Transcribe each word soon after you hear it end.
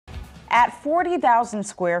At 40,000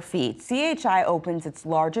 square feet, CHI opens its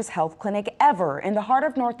largest health clinic ever in the heart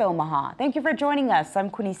of North Omaha. Thank you for joining us. I'm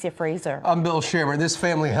Quinicia Fraser. I'm Bill Shammer. This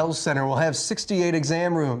family health center will have 68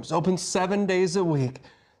 exam rooms, open 7 days a week.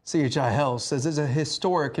 CHI Health says it's a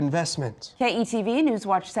historic investment. KETV News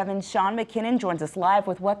Watch 7's Sean McKinnon joins us live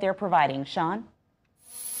with what they're providing. Sean?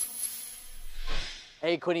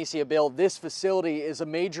 Hey, Quinicia, Bill, this facility is a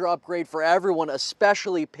major upgrade for everyone,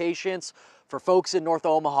 especially patients. For folks in North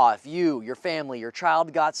Omaha, if you, your family, your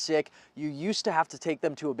child got sick, you used to have to take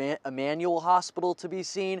them to Emmanuel Hospital to be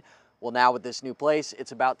seen. Well, now with this new place,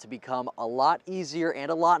 it's about to become a lot easier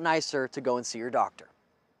and a lot nicer to go and see your doctor.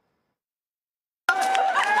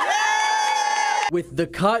 With the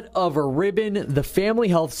cut of a ribbon, the Family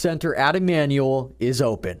Health Center at Emmanuel is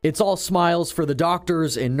open. It's all smiles for the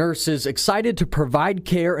doctors and nurses excited to provide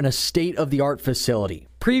care in a state-of-the-art facility.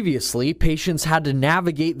 Previously, patients had to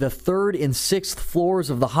navigate the 3rd and 6th floors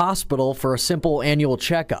of the hospital for a simple annual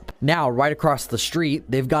checkup. Now, right across the street,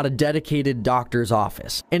 they've got a dedicated doctor's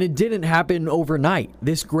office. And it didn't happen overnight.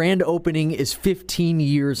 This grand opening is 15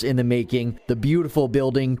 years in the making, the beautiful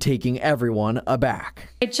building taking everyone aback.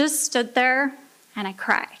 I just stood there and I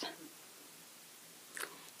cried.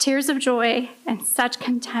 Tears of joy and such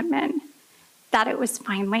contentment that it was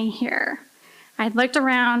finally here. I looked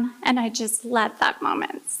around and I just let that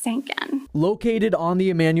moment sink in. Located on the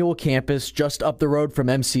Emmanuel campus just up the road from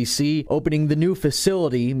MCC, opening the new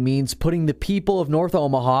facility means putting the people of North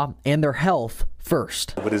Omaha and their health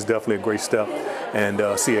first. But it's definitely a great step, and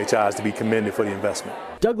CHI is to be commended for the investment.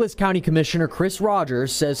 Douglas County Commissioner Chris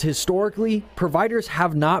Rogers says historically, providers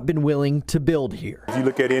have not been willing to build here. If you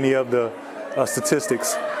look at any of the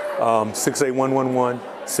statistics, 68111,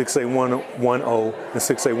 68110, and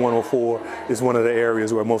 68104 is one of the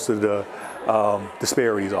areas where most of the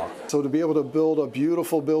disparities are. So to be able to build a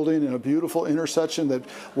beautiful building in a beautiful intersection that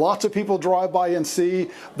lots of people drive by and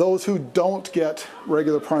see, those who don't get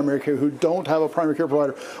regular primary care, who don't have a primary care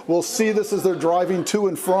provider, will see this as they're driving to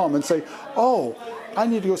and from and say, oh, I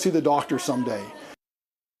need to go see the doctor someday.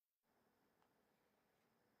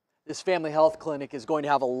 This family health clinic is going to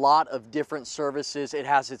have a lot of different services. It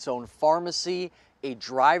has its own pharmacy, a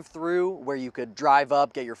drive-through where you could drive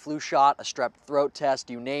up, get your flu shot, a strep throat test,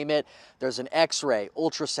 you name it. There's an x-ray,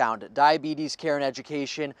 ultrasound, diabetes care and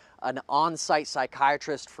education, an on-site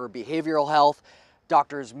psychiatrist for behavioral health.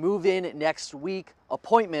 Doctors move in next week.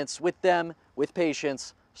 Appointments with them, with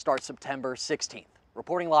patients, start September 16th.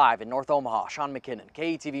 Reporting live in North Omaha, Sean McKinnon,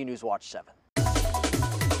 KETV News Watch 7.